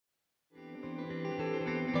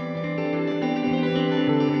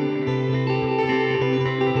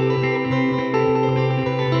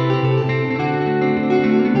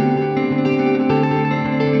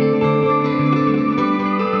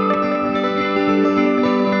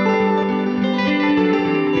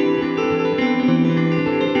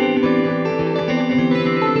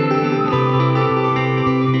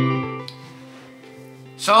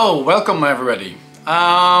So, welcome everybody.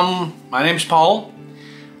 My name's Paul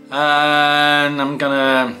and I'm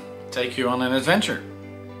gonna take you on an adventure.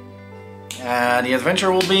 The adventure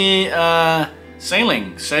will be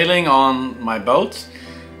sailing on my boat,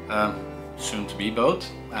 soon to be boat,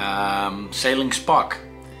 sailing Spock.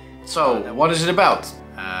 So, what is it about?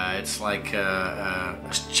 It's like a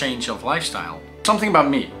change of lifestyle. Something about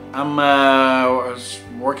me. I'm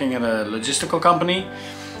working at a logistical company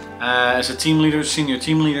as a team leader, senior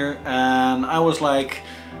team leader, and I was like,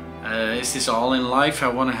 is this all in life I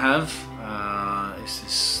want to have? Is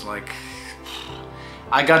this like...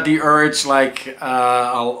 I got the urge like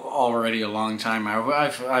already a long time.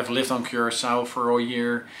 I've lived on Curacao for a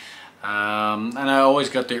year, and I always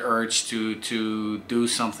got the urge to do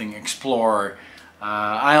something, explore.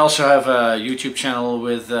 I also have a YouTube channel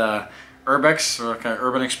with Urbex, or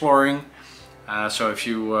urban exploring. So if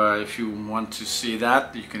you want to see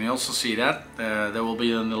that, you can also see that. There will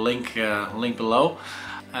be in the link below.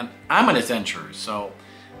 And I'm an adventurer, so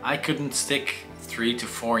I couldn't stick 3 to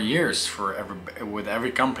 4 years with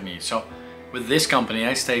every company. So with this company,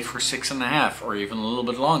 I stayed for 6.5 or even a little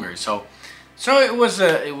bit longer. So it was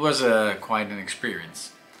quite an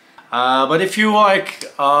experience. But if you like,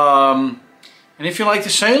 and if you like the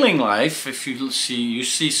sailing life, if you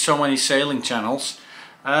see so many sailing channels.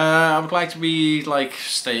 I would like to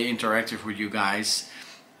stay interactive with you guys,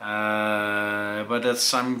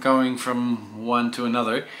 but I'm going from one to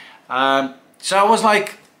another. So I was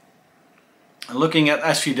like looking at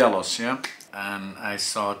SV Delos, yeah, and I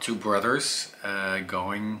saw two brothers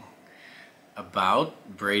going about,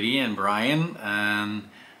 Brady and Brian, and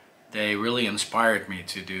they really inspired me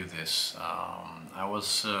to do this. I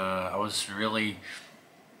was really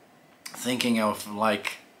thinking of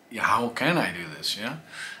like, how can I do this, yeah?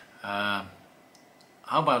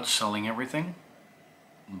 How about selling everything,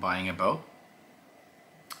 buying a boat,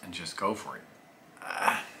 and just go for it?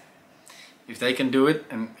 If they can do it,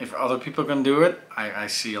 and if other people can do it, I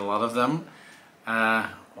see a lot of them,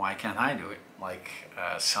 why can't I do it? Like,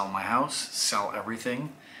 sell my house, sell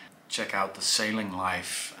everything, check out the sailing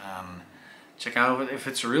life, and check out if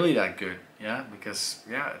it's really that good, yeah? Because,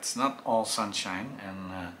 yeah, it's not all sunshine,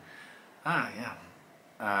 and, yeah.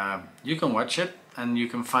 You can watch it and you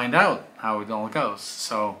can find out how it all goes.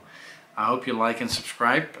 So I hope you like and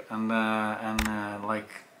subscribe and like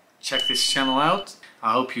check this channel out.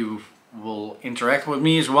 I hope you will interact with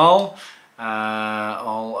me as well,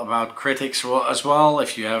 all about critics as well.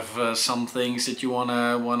 If you have some things that you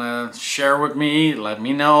wanna share with me, let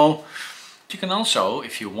me know. You can also,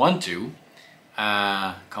 if you want to,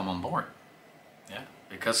 come on board. Yeah,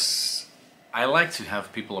 because I like to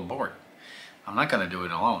have people aboard. I'm not gonna do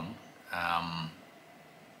it alone.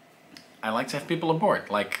 I like to have people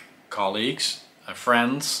aboard, like colleagues,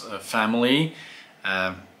 friends, family,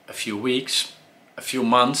 a few weeks, a few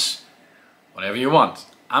months, whatever you want.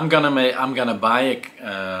 I'm gonna buy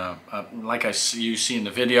like you see in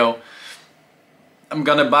the video. I'm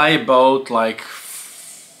gonna buy a boat like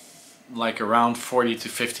around 40 to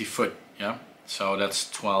 50 foot, yeah. So that's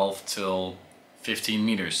 12 till 15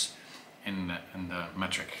 meters in the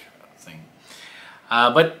metric thing.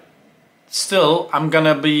 But still, I'm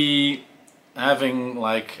gonna be having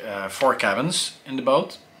like 4 cabins in the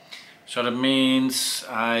boat, so that means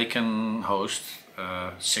I can host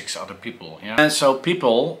 6 other people. Yeah, and so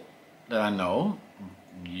people that I know,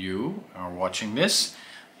 you are watching this,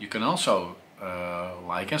 you can also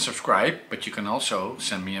like and subscribe, but you can also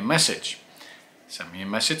send me a message. Send me a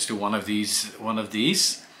message to one of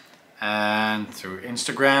these, and through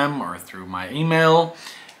Instagram or through my email,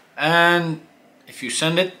 and if you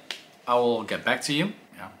send it, I will get back to you,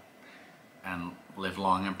 yeah, and live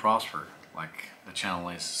long and prosper, like the channel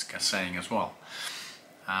is saying as well.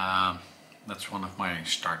 That's one of my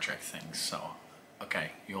Star Trek things, so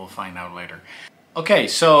okay, you'll find out later. Okay,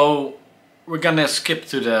 so we're gonna skip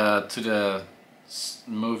to the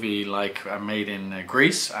movie like I made in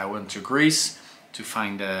Greece. I went to Greece to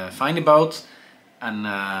find a boat, and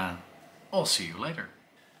I'll see you later.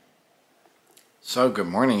 So good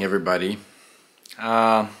morning, everybody.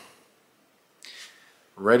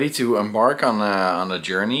 Ready to embark on a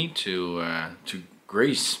journey to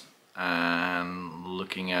Greece and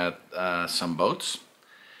looking at some boats.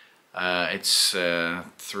 It's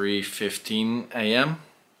 3:15 a.m.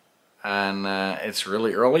 and it's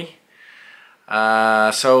really early.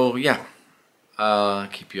 So yeah, I'll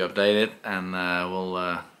keep you updated, and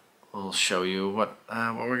we'll show you what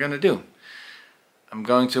we're gonna do. I'm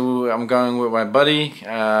going with my buddy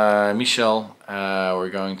Michel. We're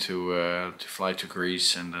going to fly to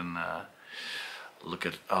Greece and then look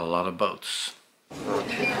at a lot of boats.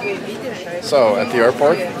 So at the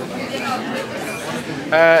airport,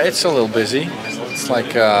 it's a little busy. It's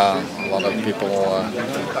like a lot of people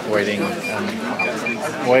waiting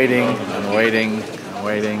and waiting and waiting and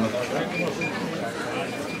waiting.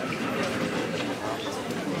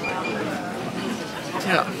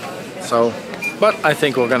 Yeah. So, but I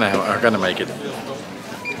think we're gonna make it.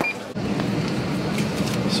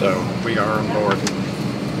 So we are on board.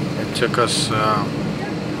 It took us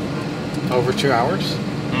over 2 hours.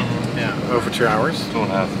 Mm-hmm. Yeah, over 2 hours.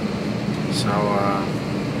 2.5. So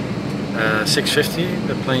 6:50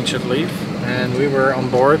 the plane should leave, and we were on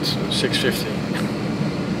board 6:50.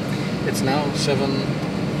 It's now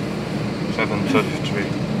 7:33.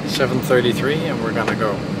 7:33, and we're gonna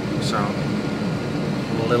go. So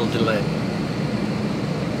a little delay,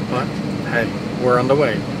 but hey, we're on the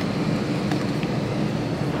way.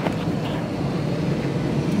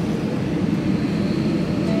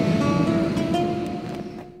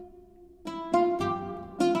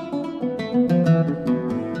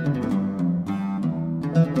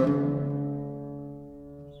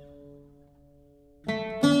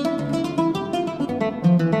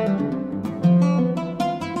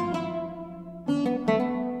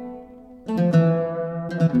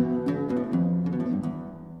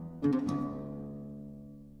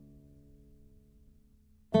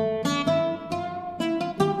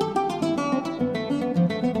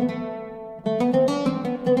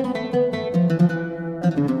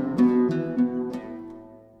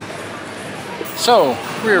 So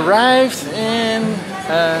we arrived in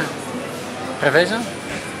Preveza.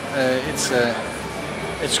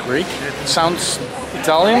 It's Greek. It sounds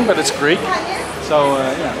Italian, but it's Greek. So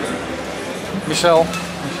yeah, Michel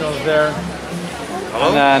is there.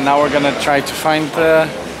 Hello. And now we're gonna try to find the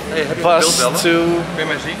bus to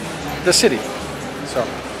the city. So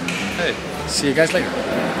Hey. see you guys later.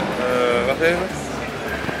 Wacht even.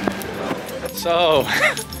 So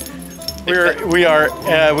we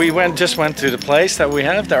just went to the place that we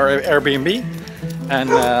have, our Airbnb, and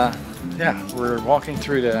yeah, we're walking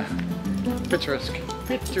through the picturesque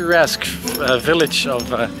village of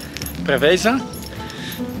Preveza.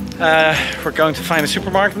 We're going to find a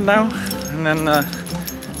supermarket now, and then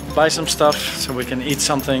buy some stuff so we can eat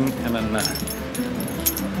something, and then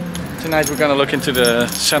tonight we're gonna look into the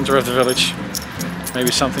center of the village,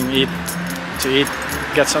 maybe something to eat,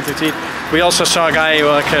 get something to eat. We also saw a guy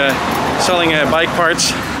selling bike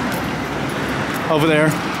parts over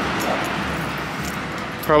there.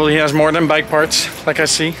 Probably he has more than bike parts, like I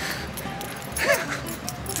see.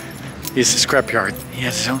 He's a scrapyard. He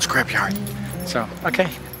has his own scrapyard. So, okay.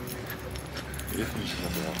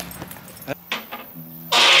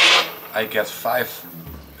 I get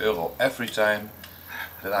 €5 every time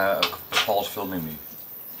that Paul's filming me.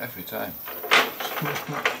 Every time.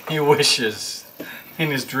 He wishes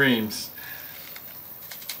in his dreams.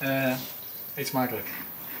 Eet smakelijk.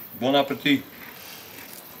 Bon appetit.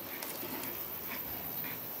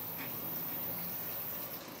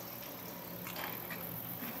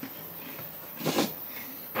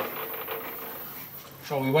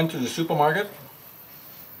 So we went to the supermarket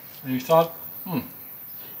and we thought,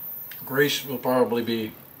 Greece will probably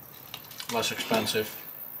be less expensive.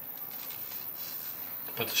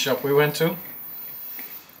 But the shop we went to,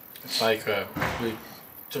 it's like we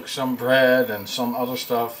took some bread and some other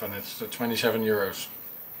stuff, and it's 27 euros.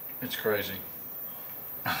 It's crazy.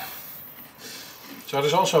 So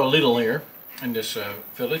there's also a Lidl here in this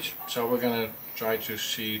village, so we're gonna try to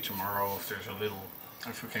see tomorrow if there's a Lidl,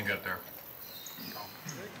 if we can get there.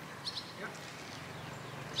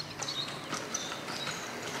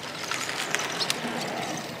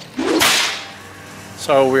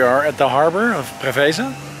 So we are at the harbor of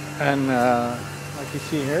Preveza, and like you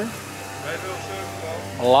see here,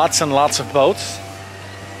 lots and lots of boats.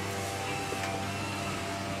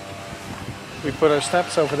 We put our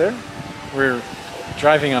steps over there. We're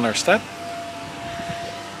driving on our step,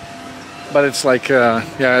 but it's like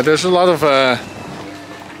yeah, there's a lot of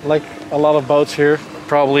boats here.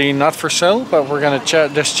 Probably not for sale, but we're gonna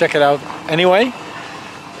just check it out anyway.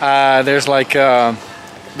 There's like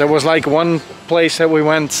there was like one place that we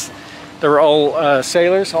went. They were all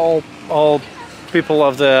sailors, all people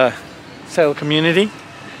of the sail community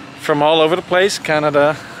from all over the place,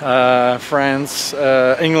 Canada, France,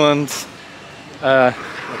 England,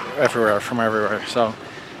 from everywhere. So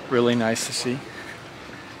really nice to see.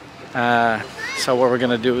 So what we're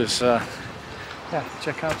gonna do is yeah,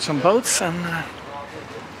 check out some boats, and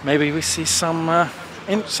maybe we see some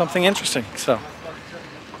something interesting. So,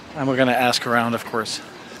 and we're gonna ask around, of course.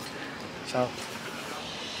 So,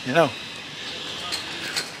 you know.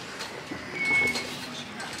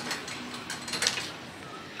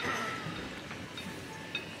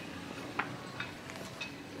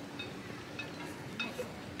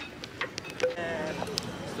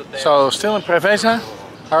 So still in Preveza,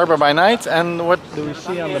 harbor by night, and what do we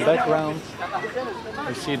see on the background?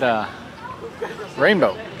 We see the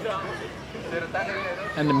rainbow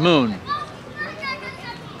and the moon.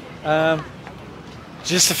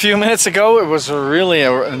 Just a few minutes ago it was really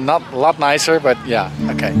not a lot nicer, but yeah,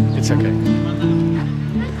 okay, it's okay.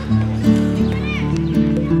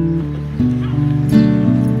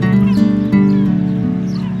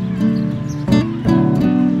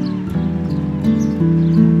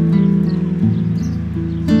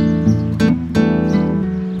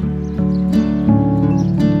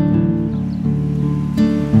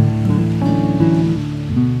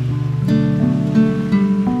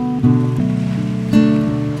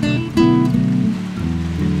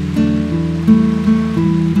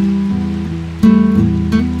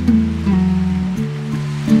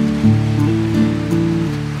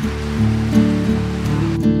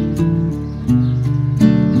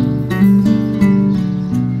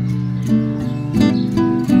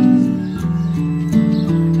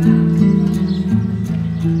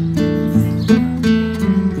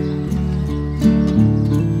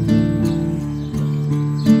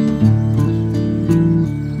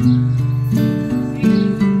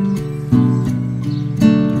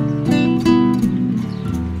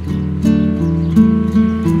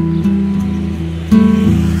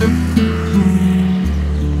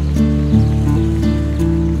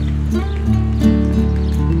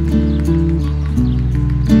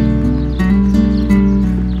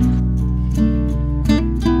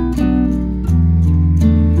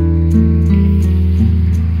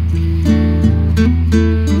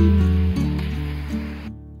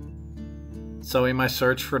 So in my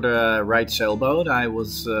search for the right sailboat, I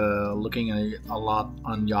was looking a lot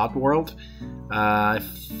on Yacht World. I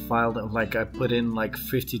put in like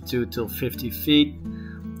 52 till 50 feet.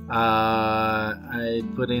 I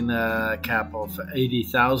put in a cap of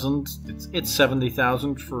 80,000. It's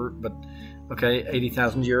 70,000 but okay,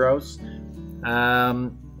 80,000 euros.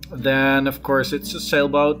 Then of course it's a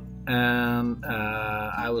sailboat, and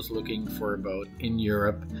I was looking for a boat in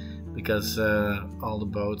Europe. Because all the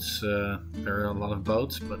boats, there are a lot of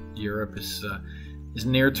boats, but Europe is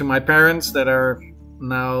near to my parents that are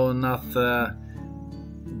now not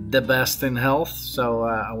the best in health, so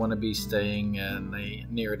I want to be staying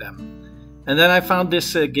near them. And then I found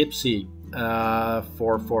this Gipsy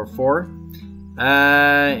 444.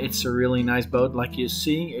 It's a really nice boat, like you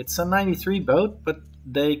see. It's a 93 boat, but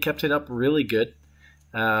they kept it up really good.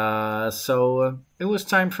 So it was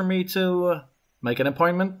time for me to make an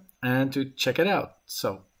appointment and to check it out.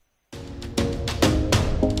 So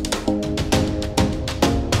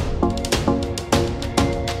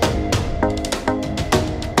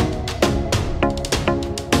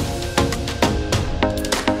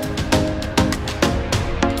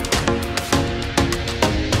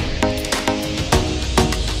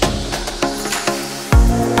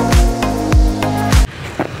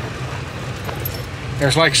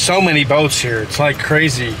there's like so many boats here, it's like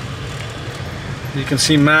crazy. You can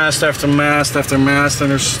see mast after mast after mast,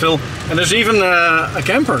 and there's even a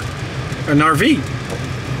camper, an RV.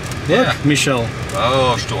 Look, yeah. Michel.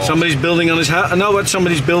 Oh, stop. Somebody's building on his house. No, but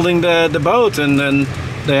somebody's building the boat, and then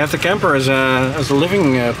they have the camper as a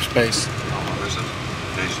living space.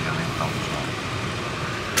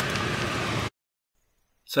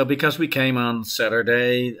 So because we came on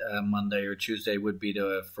Saturday, Monday or Tuesday would be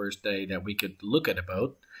the first day that we could look at a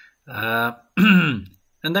boat.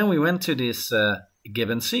 And then we went to this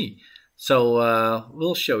Gibbon Sea. So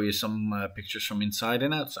we'll show you some pictures from inside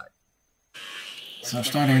and outside. So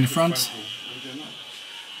starting in the front.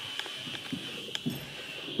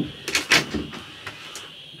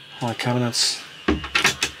 All the cabinets.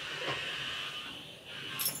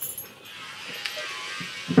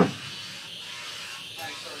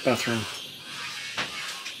 Bathroom.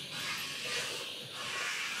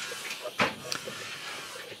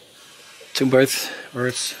 Two birds.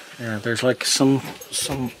 Yeah, there's like some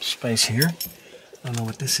space here. I don't know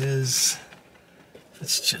what this is.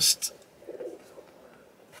 It's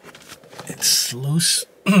loose.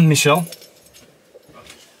 Michel,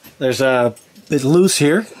 there's a bit loose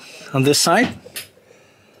here on this side.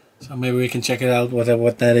 So maybe we can check it out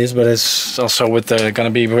what that is. But it's also gonna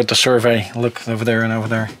be with the survey. Look over there and over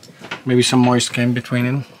there. Maybe some moist came between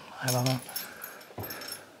them. I don't know.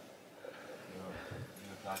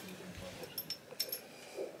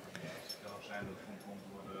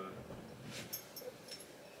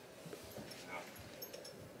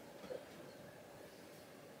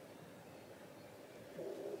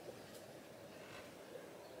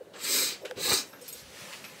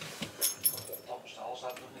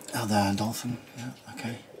 Oh, the dolphin. Yeah,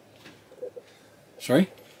 okay. Sorry?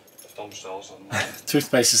 stomstels.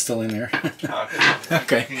 Toothpaste is still in there.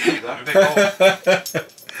 Okay.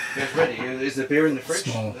 It's ready. Is there beer in the fridge?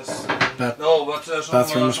 No, but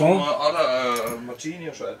bathroom as well? other martini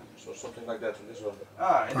or so something like that in this one.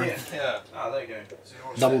 Ah, in here. Yeah. Ah, there you go. So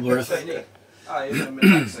Double berth. Ah,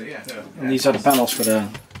 yeah. So, yeah. And these are the panels for the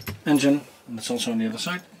engine, and it's also on the other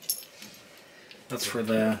side. That's for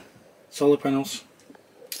the solar panels.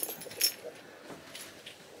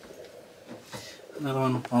 Another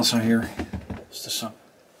one also here is the sun.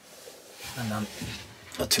 And then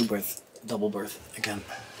a double berth again.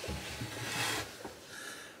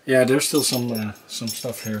 Yeah, there's still some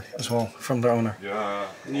stuff here as well from the owner. Yeah.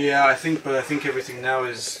 Yeah, I think everything now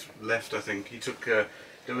is left. I think he took.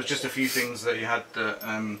 There was just a few things that he had that.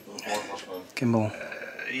 Gimbal.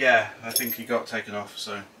 Yeah, I think he got taken off.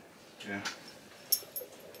 So, yeah.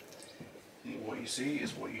 What you see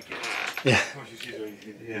is what you get. Yeah. What you see is what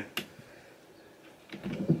you get. Yeah.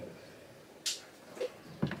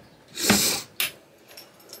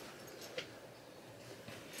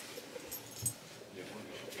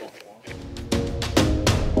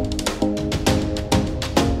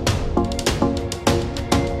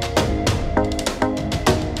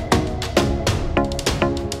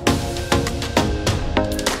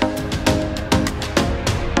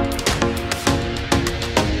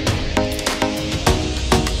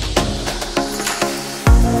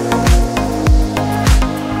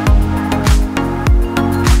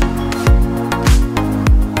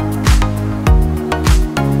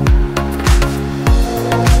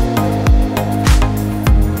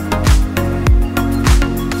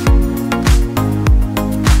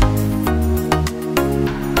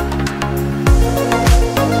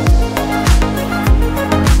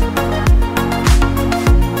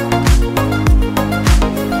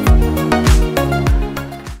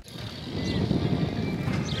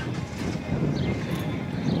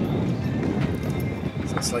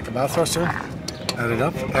 It's like a bow thruster.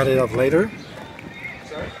 Add it up later.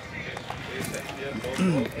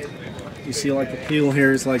 You see, like the peel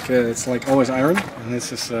here is like it's like always iron, and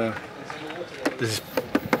this is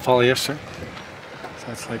polyester.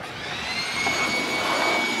 So it's like.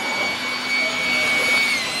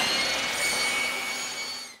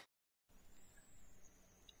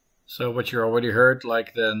 So what you already heard,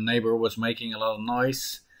 like the neighbor was making a lot of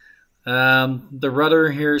noise. The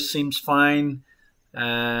rudder here seems fine.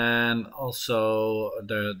 And also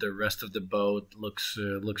the rest of the boat looks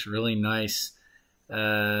really nice.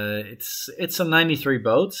 It's a 93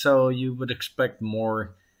 boat, so you would expect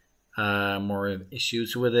more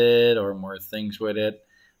issues with it or more things with it,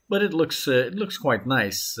 but it looks quite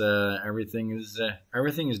nice. Everything is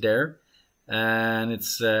there, and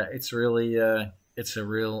it's a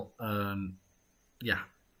real yeah,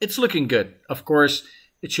 it's looking good. Of course,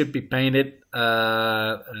 it should be painted,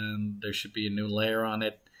 and there should be a new layer on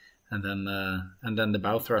it, and then the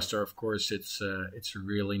bow thruster. Of course, it's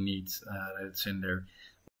really neat that it's in there.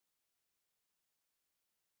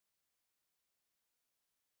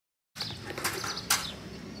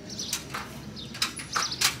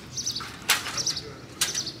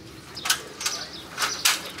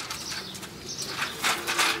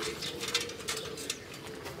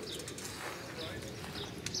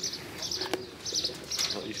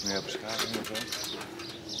 Iets meer beschaving of zo.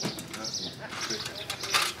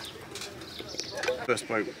 First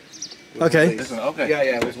boat. Okay. This one, okay.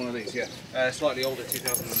 Yeah, it was one of these. Yeah, slightly older,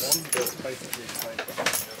 2001, but basically the same.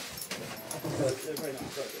 Very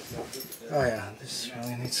nice. Oh yeah, this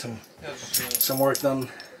really needs some work done.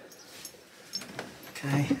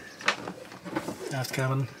 Okay. Aft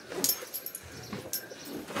cabin.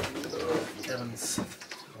 Cabins.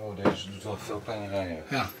 Oh, deze doet wel veel kleiner rijden.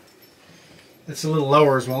 Yeah. It's a little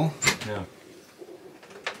lower as well. Yeah.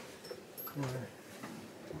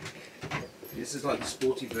 This is like the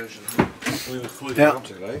sporty version. Goeie Ja. kant,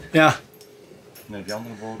 right? Yeah. Nee, die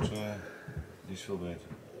andere boot die is veel beter.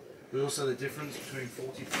 But also the difference between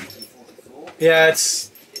 40 feet and 44. Yeah,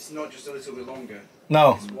 it's not just a little bit longer.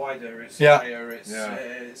 no. It's wider, it's Yeah. higher,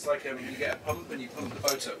 it's like when you get a pump and you pump the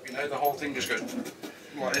boat up, you know, the whole thing just goes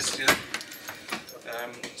like this, you know.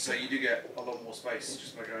 So you do get a lot more space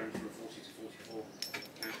just by going from 40 to 44.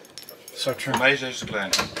 Yeah. So true. Voor mij is deze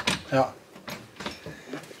klein. Yeah.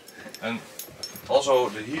 And also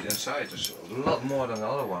the heat inside is a lot more than the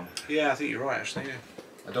other one. Yeah, I think you're right actually,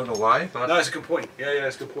 yeah. I don't know why, but No, it's a good point. Yeah,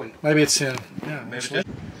 it's a good point. Maybe it's yeah. maybe actually. it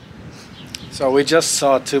is. So we just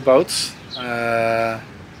saw two boats.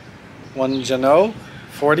 One Jeannot,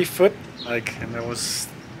 40 foot, and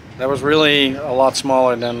that was really a lot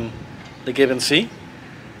smaller than the Gibbon Sea.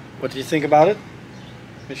 What do you think about it,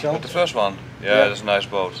 Michel? The first one, yeah, Yeah. that's a nice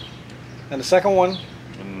boat. And the second one?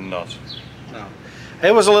 not. No.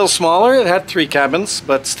 It was a little smaller. It had 3 cabins,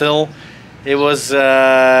 but still, it was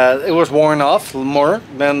worn off more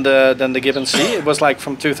than the Gibbon C. It was like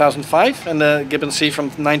from 2005, and the Gibbon C from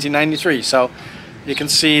 1993. So you can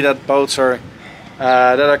see that boats are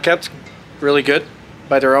that are kept really good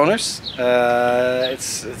by their owners.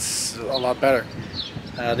 It's a lot better.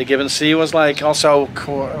 The Gibbon C was like also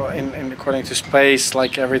according to space,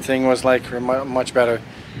 like everything was like much better.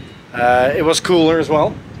 It was cooler as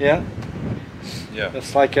well. Yeah. Yeah.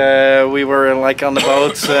 It's like we were like on the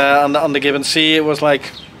boat on the Gibbon Sea. It was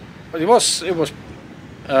like it was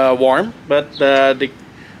warm, but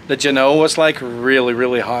the Genoa was like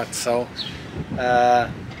really hot. So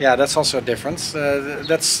yeah, that's also a difference.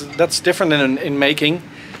 That's different in making.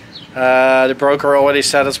 The broker already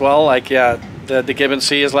said as well. Like yeah, the Gibbon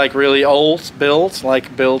Sea is like really old built like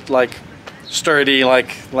sturdy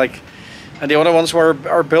like, and the other ones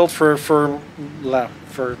are built for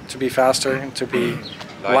to be faster and to be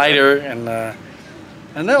lighter, and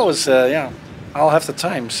that was yeah, I'll have the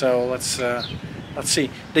time, so let's see.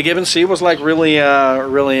 The Gibbon C was like really a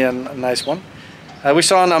nice one. We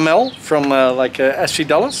saw an Amel from like SV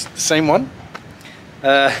Dallas, the same one.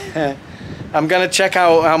 I'm gonna check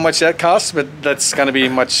how much that costs, but that's gonna be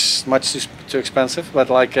much too expensive. But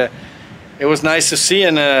like it was nice to see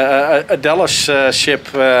in a Dallas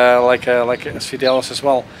ship like SV Dallas as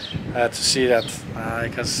well, to see that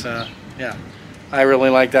because yeah, I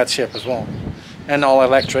really like that ship as well, and all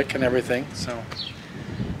electric and everything. So,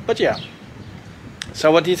 but yeah.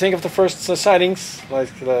 So what do you think of the first sightings? Like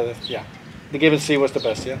yeah, the Gibbon C was the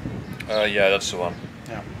best. Yeah. Yeah, that's the one.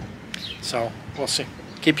 Yeah. So we'll see.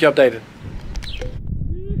 Keep you updated.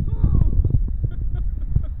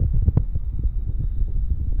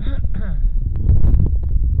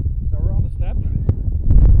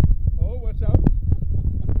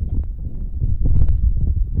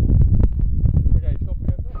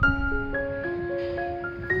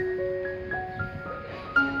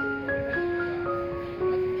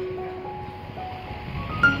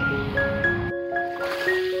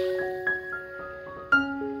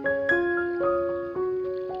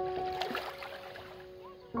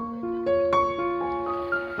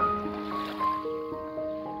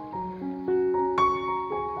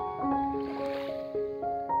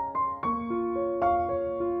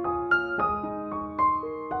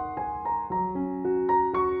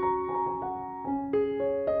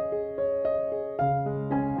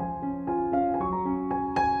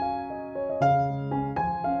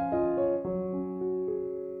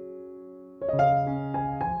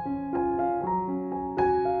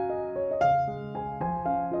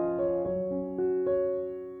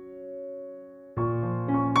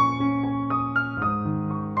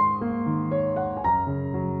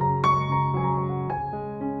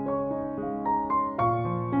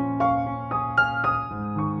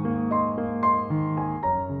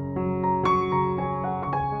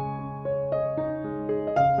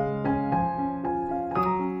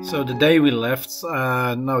 So the day we left,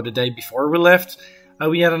 no, the day before we left,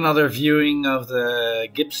 we had another viewing of the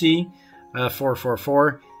Gipsy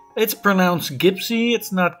 444. It's pronounced Gipsy,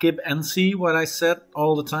 it's not Gib NC, what I said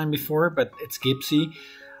all the time before, but it's Gipsy.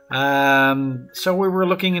 So we were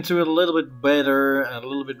looking into it a little bit better, a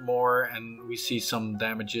little bit more, and we see some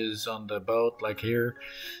damages on the boat, like here,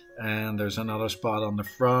 and there's another spot on the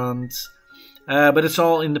front. But it's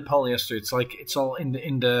all in the polyester. It's all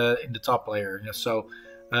in the top layer. So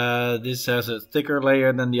this has a thicker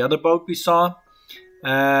layer than the other boat we saw.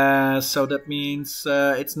 So that means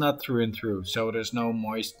it's not through and through. So there's no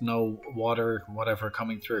moist, no water, whatever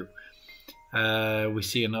coming through. We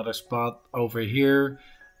see another spot over here,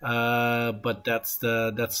 but that's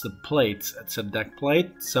the plate. It's a deck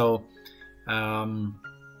plate. So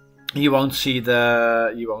you won't see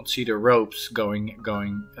the ropes going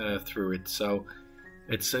through it. So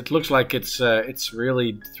it looks like it's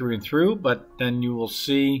really through and through, but then you will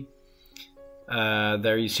see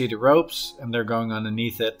there you see the ropes and they're going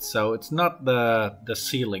underneath it. So it's not the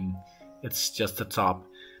ceiling, it's just the top.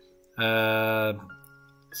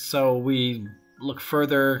 So we look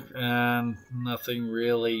further and nothing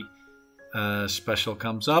really special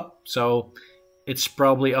comes up. So it's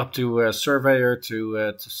probably up to a surveyor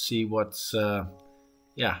to see what's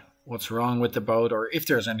wrong with the boat, or if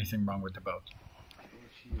there's anything wrong with the boat.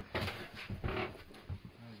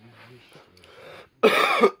 We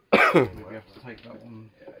have to take that one.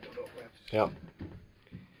 Yeah.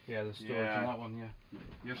 Yeah, the storage on that one. Yeah.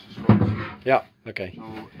 Yes, the storage. Yeah. Okay. So,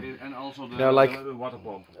 and also the, the water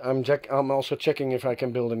pump. I'm also checking if I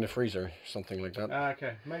can build in the freezer, something like that.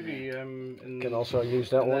 Okay. Maybe Can also use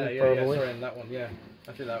that one probably. probably. Yeah, sorry, in that one. Yeah.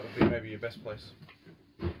 I think that would be maybe your best place.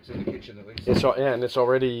 It's in the kitchen at least. It's yeah, and it's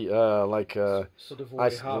already like sort of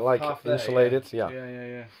already half there, insulated. Yeah.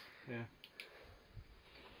 Yeah. Yeah.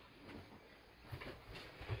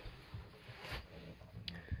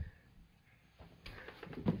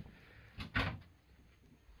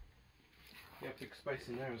 You have big space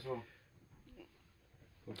in there as well.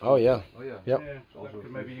 Oh yeah. Oh yeah. Yep. Yeah.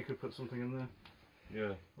 Maybe you could put something in there.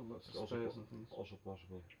 Yeah. Well, lots of spares and things. Also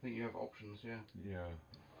possible. I think you have options. Yeah. Yeah.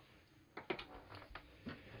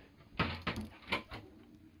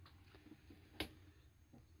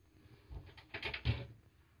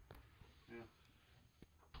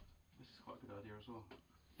 This is quite a good idea as well.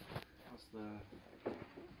 That's the.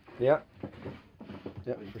 Yeah.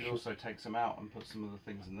 Yeah. But you could also take some out and put some of the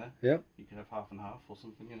things in there. Yeah. You could have half and half or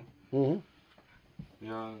something, you know. Mhm.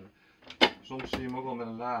 Ja, soms zie je hem ook wel met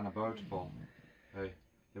een la naar buiten vallen. Hey, je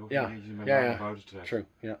hebt ook Ja. eentje met Ja, een la ja. naar buiten trekken. True.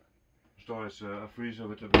 Yeah. Store is a freezer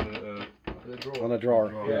with a drawer. On a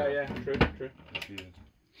drawer. Yeah, true. You see it.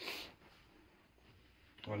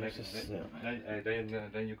 Or This is,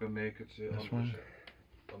 then you can make it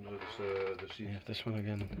under the seat. Yeah, this one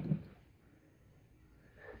again.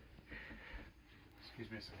 Excuse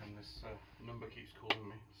me a second, this number keeps calling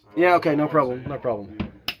me. So Yeah. Okay. No problem. No problem.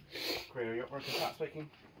 Korea, are you up working Pat speaking?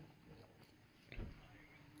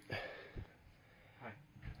 Hi.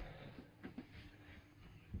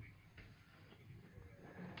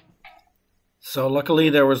 So luckily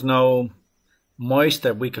there was no moist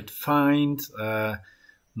that we could find.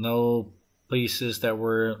 No pieces that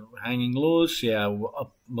were hanging loose. Yeah,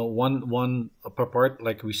 one upper part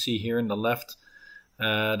like we see here in the left.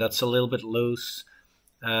 That's a little bit loose.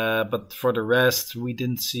 But for the rest, we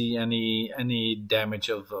didn't see any damage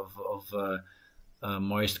of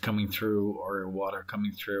moist coming through or water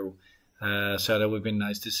coming through. So that would be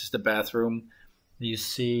nice. This is the bathroom. You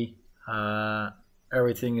see,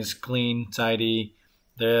 everything is clean, tidy.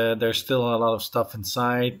 There's still a lot of stuff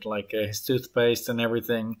inside, like his toothpaste and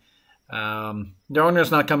everything. The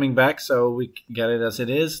owner's not coming back, so we can get it as it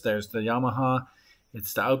is. There's the Yamaha.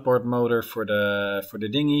 It's the outboard motor for the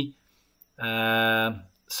dinghy.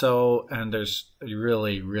 So, and there's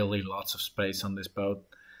really lots of space on this boat.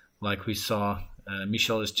 Like we saw,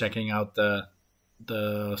 Michel is checking out the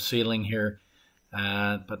ceiling here,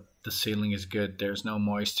 but the ceiling is good. There's no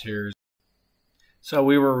moist here. So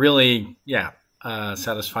we were really,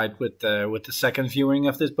 satisfied with the second viewing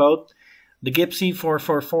of this boat. The Gib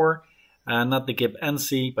C444, not the Gib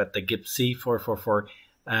NC, but the Gib C444.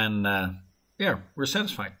 And we're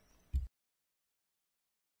satisfied.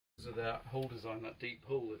 So that hull design, that deep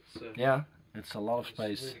hull, It's a lot of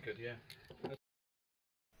space. It's really good, yeah.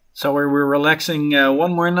 So we're relaxing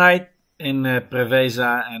one more night in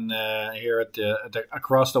Preveza, and here at the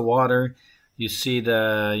across the water, you see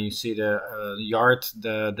the yard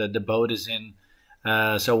the boat is in.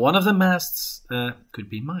 So one of the masts could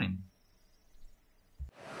be mine.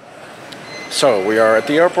 So we are at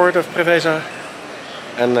the airport of Preveza,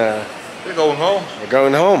 and We're going home. we're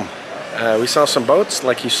going home. We saw some boats,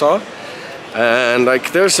 like you saw, and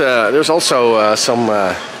like there's also some.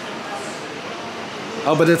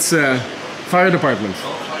 Oh, but it's fire department.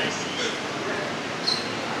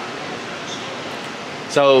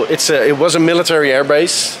 So it was a military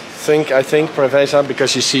airbase. I think Preveza,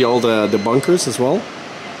 because you see all the bunkers as well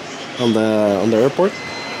on the airport.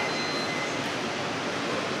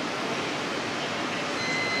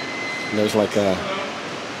 And there's like the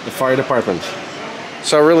fire department.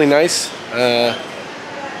 So really nice.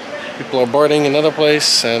 People are boarding another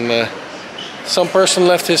place, and some person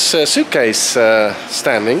left his suitcase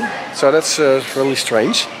standing. So that's really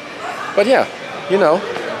strange. But yeah, you know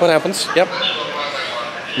what happens. Yep.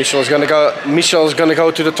 Michel is gonna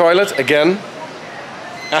go to the toilet again.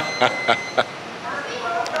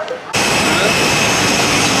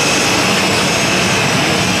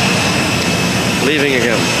 Leaving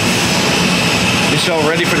again. Michel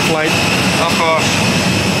ready for the flight? Of course.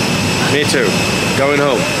 Me too. Going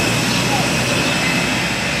home.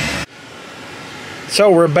 So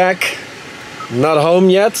we're back. Not home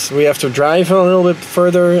yet. We have to drive a little bit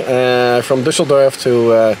further from Düsseldorf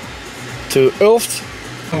to Ulft.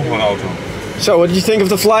 So, what did you think of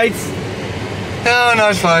the flight? Yeah,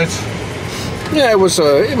 nice flight. Yeah, it was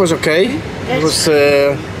okay. It was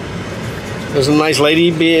there's a nice lady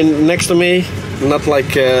being next to me. Not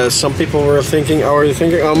like some people were thinking. Or you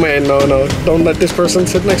thinking, oh man, no, don't let this person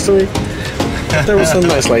sit next to me. There was a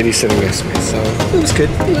nice lady sitting next to me, so it was good.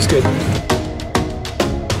 It was good.